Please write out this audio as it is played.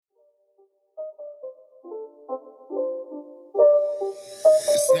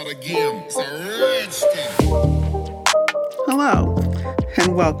not a game, it's a rich thing. Hello,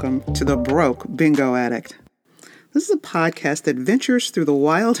 and welcome to the Broke Bingo Addict. This is a podcast that ventures through the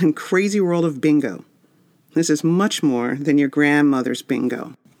wild and crazy world of bingo. This is much more than your grandmother's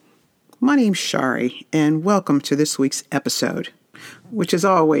bingo. My name's Shari, and welcome to this week's episode, which as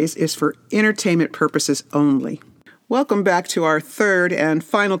always is for entertainment purposes only. Welcome back to our third and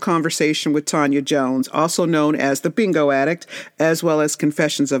final conversation with Tonya Jones, also known as the Bingo Addict, as well as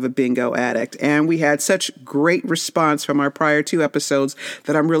Confessions of a Bingo Addict. And we had such great response from our prior two episodes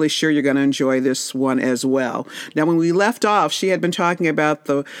that I'm really sure you're going to enjoy this one as well. Now, when we left off, she had been talking about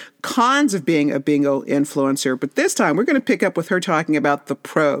the cons of being a bingo influencer, but this time we're going to pick up with her talking about the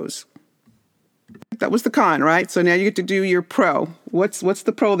pros. That was the con, right? So now you get to do your pro. What's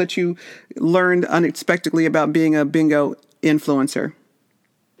the pro that you learned unexpectedly about being a bingo influencer?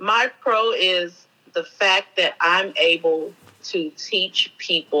 My pro is the fact that I'm able to teach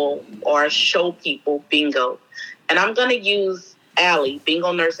people or show people bingo. And I'm going to use Allie,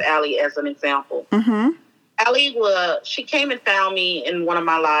 Bingo Nurse Allie, as an example. Mm-hmm. Allie, she came and found me in one of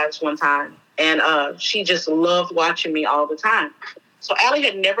my lives one time. And she just loved watching me all the time. So Allie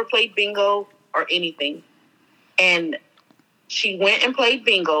had never played bingo or anything. And she went and played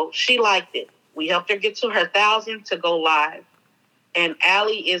bingo. She liked it. We helped her get to her 1,000 to go live. And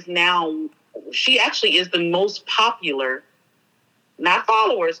Allie is now, she actually is the most popular, not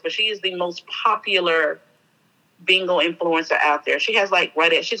followers, but she is the most popular bingo influencer out there. She has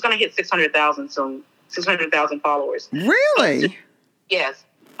she's going to hit 600,000 soon, 600,000 followers. Really? Yes.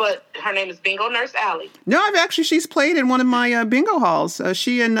 But her name is Bingo Nurse Allie. No, she's played in one of my bingo halls.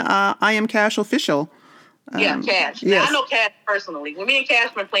 She and I Am Cash Official. Cash. Yes. Now, I know Cash personally. When me and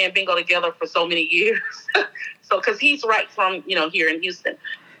Cash been playing bingo together for so many years. Because he's right from, here in Houston.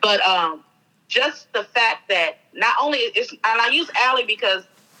 But just the fact that not only and I use Allie because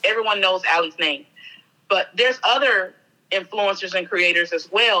everyone knows Allie's name, but there's other influencers and creators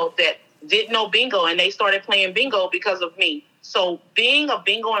as well that didn't know bingo and they started playing bingo because of me. So being a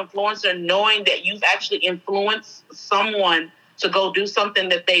bingo influencer, knowing that you've actually influenced someone to go do something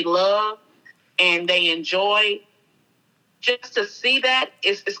that they love and they enjoy, just to see that,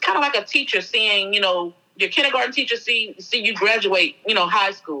 it's kind of like a teacher seeing, your kindergarten teacher see you graduate,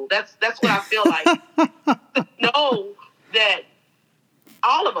 high school. That's what I feel like. To know that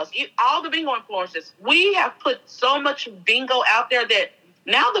all of us, all the bingo influencers, we have put so much bingo out there that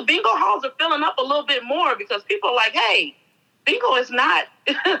now the bingo halls are filling up a little bit more because people are like, hey, bingo is not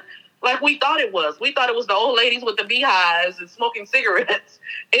like we thought it was. We thought it was the old ladies with the beehives and smoking cigarettes.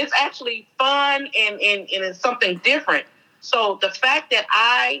 It's actually fun and it's something different. So the fact that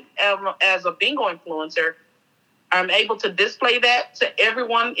I am, as a bingo influencer, I'm able to display that to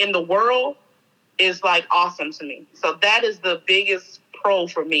everyone in the world is awesome to me. So that is the biggest pro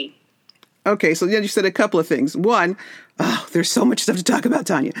for me. Okay, so you said a couple of things. One, there's so much stuff to talk about,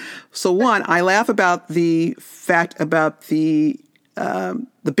 Tonya. So one, I laugh about the fact about the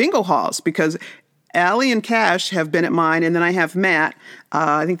bingo halls because Allie and Cash have been at mine, and then I have Matt.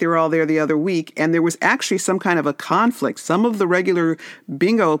 I think they were all there the other week, and there was actually some kind of a conflict. Some of the regular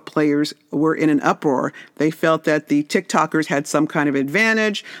bingo players were in an uproar. They felt that the TikTokers had some kind of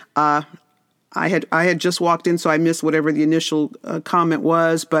advantage. I had just walked in, so I missed whatever the initial comment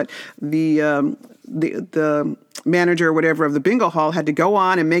was, but the manager or whatever of the bingo hall had to go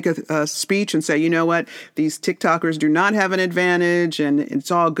on and make a speech and say, you know what, these TikTokers do not have an advantage and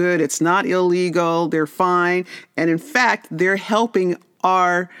it's all good. It's not illegal. They're fine. And in fact, they're helping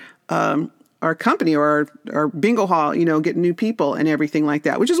our company or our bingo hall, get new people and everything like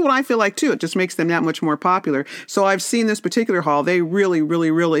that, which is what I feel like too. It just makes them that much more popular. So I've seen this particular hall. They really,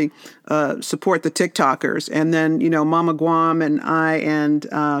 really, really support the TikTokers. And then, Mama Guam and I and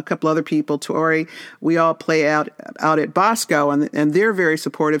a couple other people, Tori, we all play out at Bosco and they're very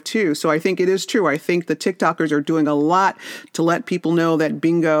supportive too. So I think it is true. I think the TikTokers are doing a lot to let people know that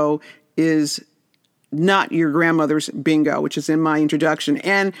bingo is not your grandmother's bingo, which is in my introduction.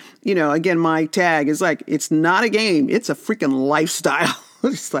 And, again, my tag is it's not a game. It's a freaking lifestyle.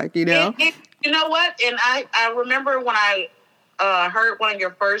 It's you know what? And I remember when I heard one of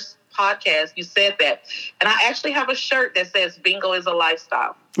your first podcasts, you said that. And I actually have a shirt that says bingo is a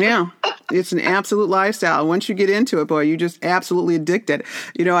lifestyle. Yeah, it's an absolute lifestyle. Once you get into it, boy, you just absolutely addicted.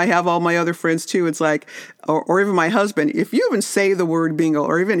 I have all my other friends too. It's or even my husband, if you even say the word bingo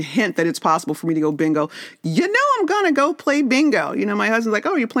or even hint that it's possible for me to go bingo, I'm going to go play bingo. My husband's like,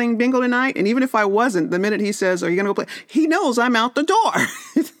 oh, you're playing bingo tonight? And even if I wasn't, the minute he says, are you going to go play? He knows I'm out the door.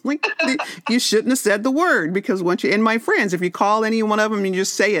 Like, you shouldn't have said the word, because and my friends, if you call any one of them and you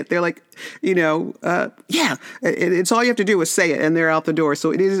just say it, they're like, yeah, it's all you have to do is say it and they're out the door.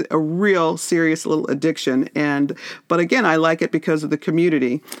 So it is a real serious little addiction. But again, I like it because of the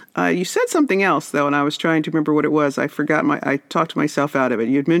community. You said something else though, and I was trying to remember what it was. I forgot I talked myself out of it.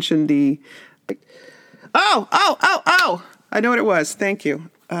 You had mentioned I know what it was. Thank you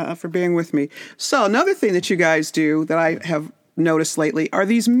for being with me. So another thing that you guys do that I have noticed lately are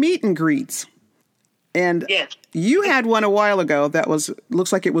these meet and greets. And yes. You had one a while ago that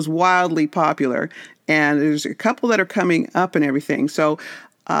looks like it was wildly popular. And there's a couple that are coming up and everything. So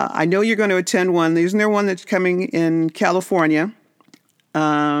I know you're going to attend one. Isn't there one that's coming in California,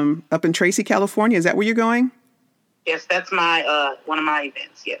 up in Tracy, California? Is that where you're going? Yes, that's my one of my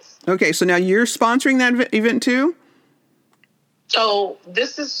events, yes. Okay, so now you're sponsoring that event too? So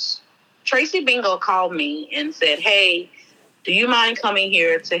Tracy Bingo called me and said, hey, do you mind coming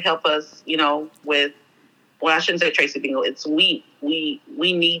here to help us, with, well, I shouldn't say Tracy Bingo. It's you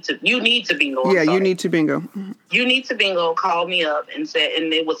need to bingo. Yeah, you need to bingo. You need to bingo called me up and said,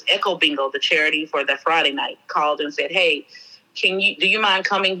 and it was Echo Bingo, the charity for that Friday night, called and said, hey, do you mind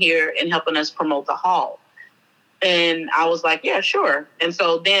coming here and helping us promote the hall? And I was like, yeah, sure. And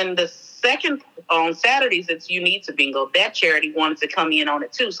so then the second, on Saturdays, it's You Need to Bingo. That charity wanted to come in on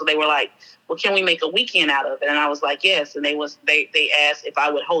it too. So they were like, well, can we make a weekend out of it? And I was like, yes. And they asked if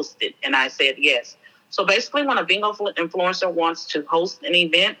I would host it. And I said, yes. So basically when a bingo influencer wants to host an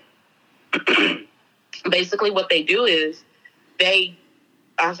event, basically what they do is I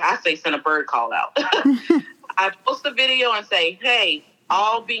say send a bird call out. I post a video and say, hey,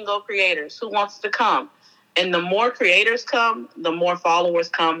 all bingo creators, who wants to come? And the more creators come, the more followers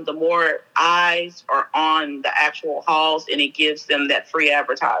come, the more eyes are on the actual halls, and it gives them that free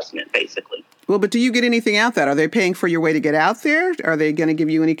advertisement, basically. Well, but do you get anything out that? Are they paying for your way to get out there? Are they going to give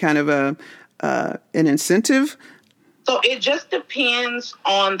you any kind of an incentive? So it just depends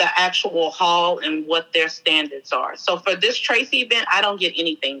on the actual hall and what their standards are. So for this Tracy event, I don't get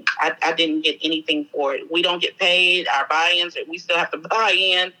anything. I didn't get anything for it. We don't get paid. Our buy-ins, we still have to buy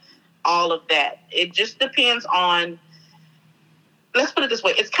in. All of that. It just depends on, let's put it this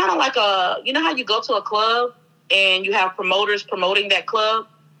way. It's kind of like how you go to a club and you have promoters promoting that club?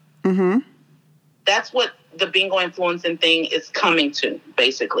 Mm-hmm. That's what the bingo influencing thing is coming to,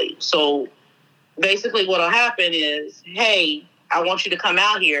 basically. So basically what'll happen is, hey, I want you to come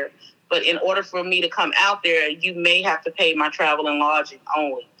out here, but in order for me to come out there, you may have to pay my travel and lodging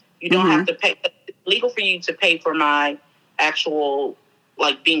only. You don't have to pay. It's legal for you to pay for my actual,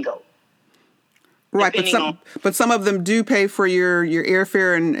 bingo. Right, but some of them do pay for your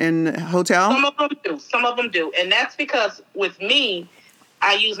airfare and hotel? Some of them do. And that's because with me,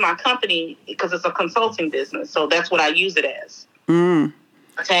 I use my company because it's a consulting business. So that's what I use it as. I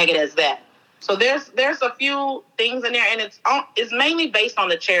tag it as that. So there's a few things in there, and it's mainly based on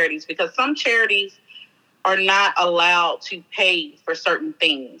the charities, because some charities are not allowed to pay for certain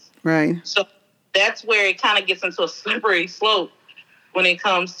things. Right. So that's where it kind of gets into a slippery slope when it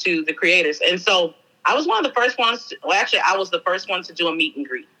comes to the creators. And so I was one of the first ones I was the first one to do a meet and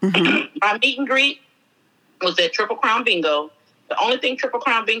greet. Mm-hmm. My meet and greet was at Triple Crown Bingo. The only thing Triple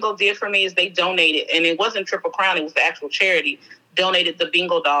Crown Bingo did for me is they donated, and it wasn't Triple Crown, it was the actual charity, donated the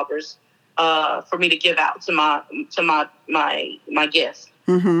bingo dollars for me to give out to my guests.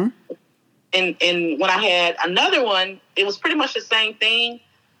 Mm-hmm. And when I had another one, it was pretty much the same thing.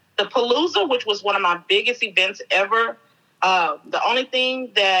 The Palooza, which was one of my biggest events ever, the only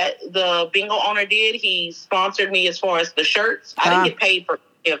thing that the bingo owner did, he sponsored me as far as the shirts. I didn't get paid for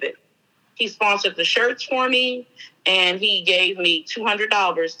any of it. He sponsored the shirts for me, and he gave me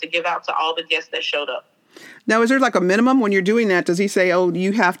 $200 to give out to all the guests that showed up. Now, is there like a minimum when you're doing that? Does he say, oh,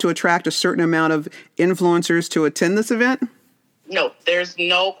 you have to attract a certain amount of influencers to attend this event? No, there's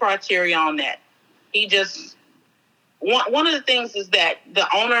no criteria on that. He just, one of the things is that the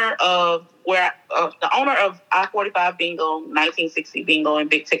owner of I-45 Bingo, 1960 Bingo, and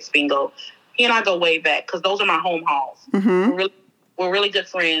Big Tex Bingo, he and I go way back because those are my home halls. Mm-hmm. We're really good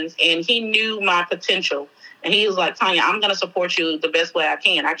friends, and he knew my potential. And he was like, Tonya, I'm going to support you the best way I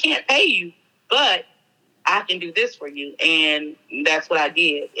can. I can't pay you, but I can do this for you. And that's what I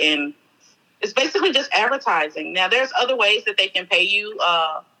did. And it's basically just advertising. Now, there's other ways that they can pay you.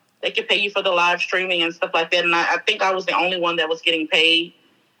 They can pay you for the live streaming and stuff like that. And I think I was the only one that was getting paid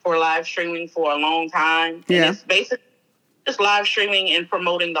for live streaming for a long time. Yeah. And it's basically just live streaming and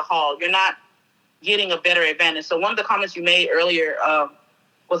promoting the hall. You're not getting a better advantage. So one of the comments you made earlier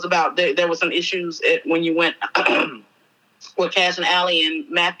was about there was some issues when you went where Cash and Allie and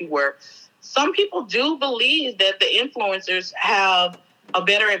Matthew were. Some people do believe that the influencers have a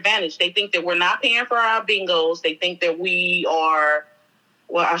better advantage. They think that we're not paying for our bingos. They think that we are,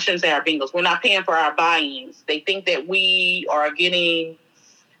 well, I shouldn't say our bingos. We're not paying for our buy-ins. They think that we are getting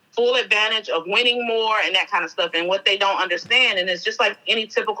full advantage of winning more and that kind of stuff. And what they don't understand, and it's just like any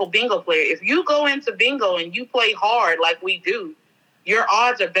typical bingo player, if you go into bingo and you play hard like we do, your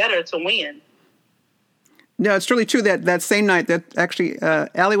odds are better to win. No, it's really true that same night that actually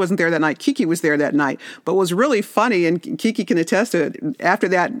Allie wasn't there that night. Kiki was there that night. But what was really funny, and Kiki can attest to it, after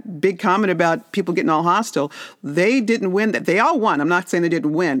that big comment about people getting all hostile, they didn't win. They all won. I'm not saying they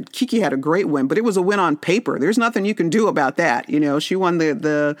didn't win. Kiki had a great win, but it was a win on paper. There's nothing you can do about that. You know, she won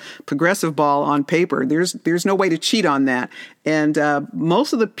the progressive ball on paper. There's no way to cheat on that. And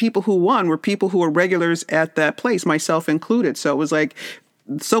most of the people who won were people who were regulars at that place, myself included. So it was like,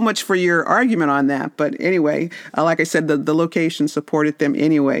 so much for your argument on that. But anyway, like I said, the location supported them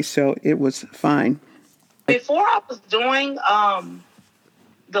anyway, so it was fine. Before I was doing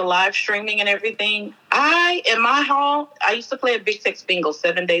the live streaming and everything, in my hall, I used to play at Big Tex Bingo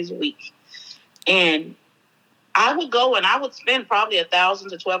 7 days a week. And I would go and I would spend probably $1,000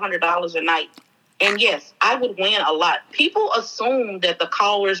 to $1,200 a night. And yes, I would win a lot. People assumed that the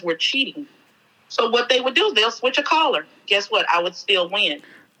callers were cheating. So what they would do, they'll switch a caller. Guess what? I would still win.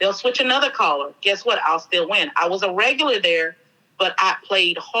 They'll switch another caller. Guess what? I'll still win. I was a regular there, but I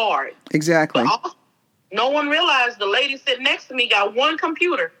played hard. Exactly. But also, no one realized the lady sitting next to me got one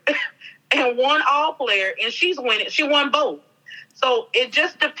computer and one all player, and she's winning. She won both. So it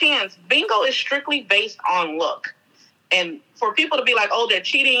just depends. Bingo is strictly based on luck. And for people to be like, oh, they're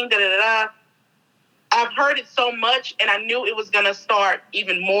cheating, da-da-da-da, I've heard it so much, and I knew it was going to start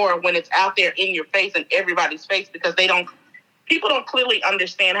even more when it's out there in your face and everybody's face, because people don't clearly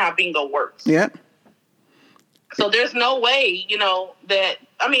understand how bingo works. Yeah. So there's no way, that,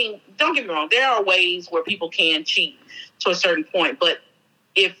 don't get me wrong, there are ways where people can cheat to a certain point, but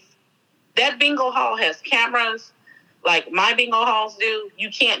if that bingo hall has cameras, like my bingo halls do, you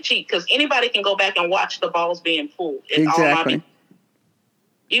can't cheat, because anybody can go back and watch the balls being pulled. Exactly.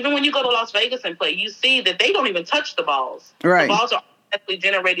 Even when you go to Las Vegas and play, you see that they don't even touch the balls. Right. The balls are automatically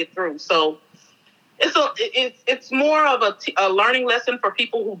generated through. So it's more of a learning lesson for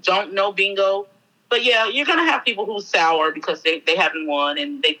people who don't know bingo. But yeah, you're going to have people who sour because they haven't won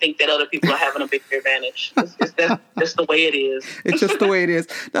and they think that other people are having a bigger advantage. That's just the way it is. It's just the way it is.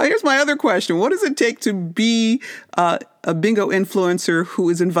 Now, here's my other question. What does it take to be a bingo influencer who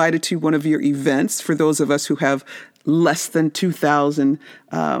is invited to one of your events, for those of us who have less than 2,000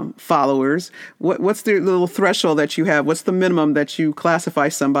 followers? What's the little threshold that you have? What's the minimum that you classify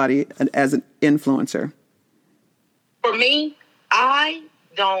somebody as an influencer? For me, I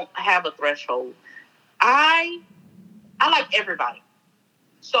don't have a threshold. I like everybody.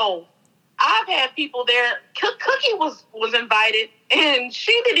 So I've had people there. Cookie was invited, and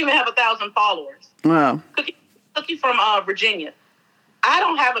she didn't even have 1,000 followers. Wow. Cookie from Virginia. I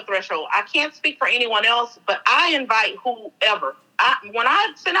don't have a threshold. I can't speak for anyone else, but I invite whoever. When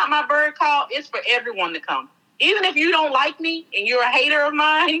I send out my bird call, it's for everyone to come. Even if you don't like me and you're a hater of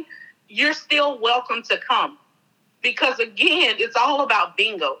mine, you're still welcome to come. Because again, it's all about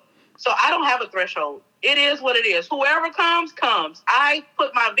bingo. So I don't have a threshold. It is what it is. Whoever comes, comes. I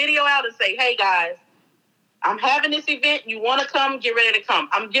put my video out and say, hey guys, I'm having this event. You want to come, get ready to come.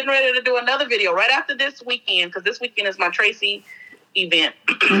 I'm getting ready to do another video right after this weekend, because this weekend is my Tracy event.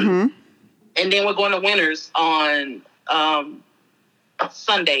 Mm-hmm. And then we're going to Winners on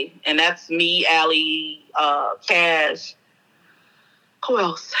Sunday. And that's me, Allie, Cash. Who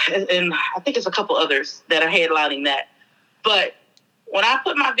else? And I think it's a couple others that are headlining that. But when I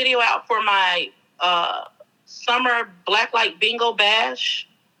put my video out for my summer Blacklight Bingo Bash,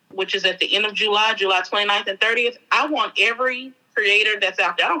 which is at the end of July 29th and 30th, I want every creator that's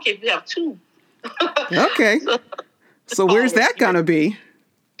out there. I don't care if you have two. Okay. So where's that going to be?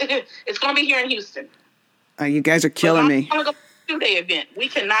 It's going to be here in Houston. You guys are killing me. I'm going to go to a 2-day event. We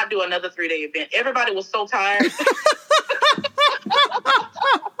cannot do another 3-day event. Everybody was so tired.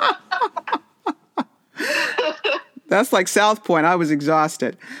 That's like South Point. I was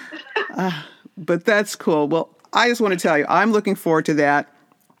exhausted. But that's cool. Well, I just want to tell you, I'm looking forward to that.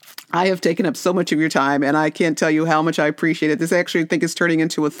 I have taken up so much of your time, and I can't tell you how much I appreciate it. This actually, I think, is turning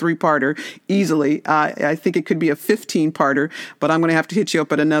into a 3-parter easily. I think it could be a 15-parter, but I'm going to have to hit you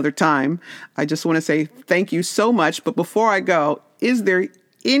up at another time. I just want to say thank you so much. But before I go, is there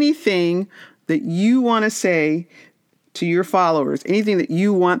anything that you want to say to your followers, anything that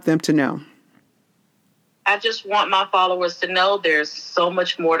you want them to know? I just want my followers to know there's so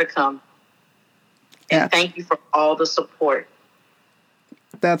much more to come. And thank you for all the support.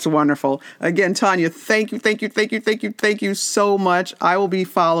 That's wonderful. Again, Tonya, thank you so much. I will be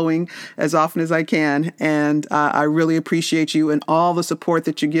following as often as I can. And I really appreciate you and all the support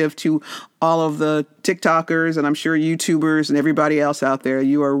that you give to all of the TikTokers and I'm sure YouTubers and everybody else out there.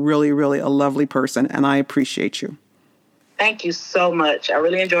 You are really, really a lovely person, and I appreciate you. Thank you so much. I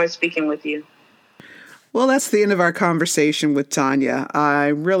really enjoyed speaking with you. Well, that's the end of our conversation with Tonya.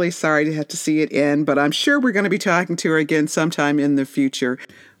 I'm really sorry to have to see it end, but I'm sure we're going to be talking to her again sometime in the future.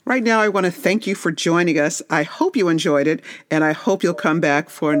 Right now, I want to thank you for joining us. I hope you enjoyed it, and I hope you'll come back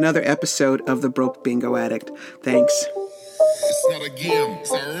for another episode of The Broke Bingo Addict. Thanks. It's not a game,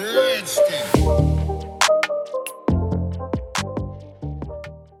 it's a rich thing.